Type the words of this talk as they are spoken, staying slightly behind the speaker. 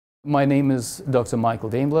My name is Dr.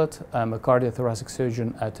 Mikhail Vaynblat. I'm a cardiothoracic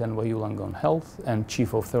surgeon at NYU Langone Health and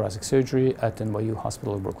Chief of Thoracic Surgery at NYU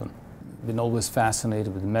Hospital of Brooklyn. Been always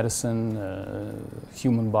fascinated with medicine,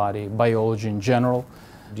 human body, biology in general.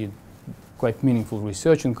 Did quite meaningful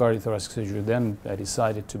research in cardiothoracic surgery. Then I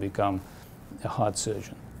decided to become a heart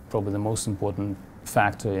surgeon. Probably the most important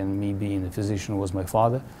factor in me being a physician was my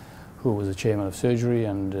father, who was a chairman of surgery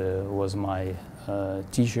and was my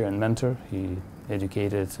teacher and mentor. He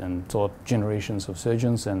educated and taught generations of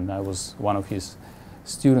surgeons, and I was one of his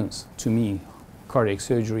students. To me, cardiac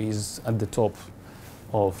surgery is at the top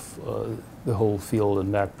of the whole field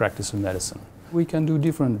and practice of medicine. We can do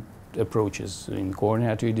different approaches. In coronary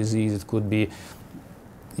artery disease, it could be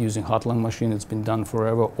using heart-lung machine, it's been done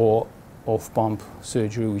forever, or off-pump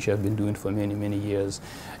surgery, which I've been doing for many, many years.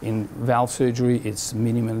 In valve surgery, it's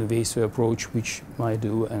minimally invasive approach, which I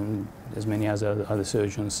do, and as many as other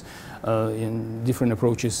surgeons. In different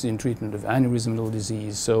approaches in treatment of aneurysmal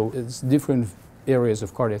disease. So it's different areas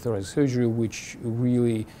of cardiothoracic surgery which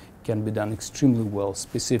really can be done extremely well,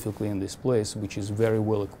 specifically in this place, which is very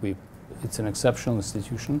well equipped. It's an exceptional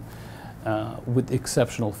institution with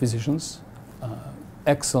exceptional physicians,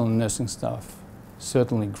 excellent nursing staff,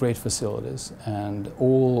 certainly great facilities, and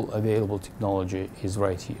all available technology is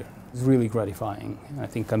right here. It's really gratifying. I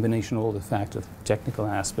think combination of all the factors, technical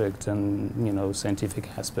aspect and scientific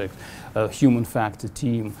aspect, human factor,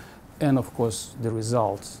 team, and of course the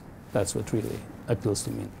results, that's what really appeals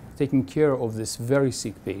to me. Taking care of these very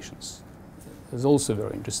sick patients is also a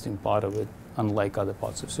very interesting part of it, unlike other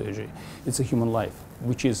parts of surgery. It's a human life,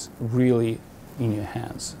 which is really in your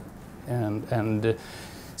hands. And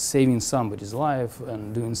saving somebody's life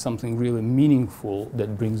and doing something really meaningful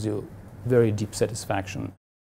that brings you very deep satisfaction.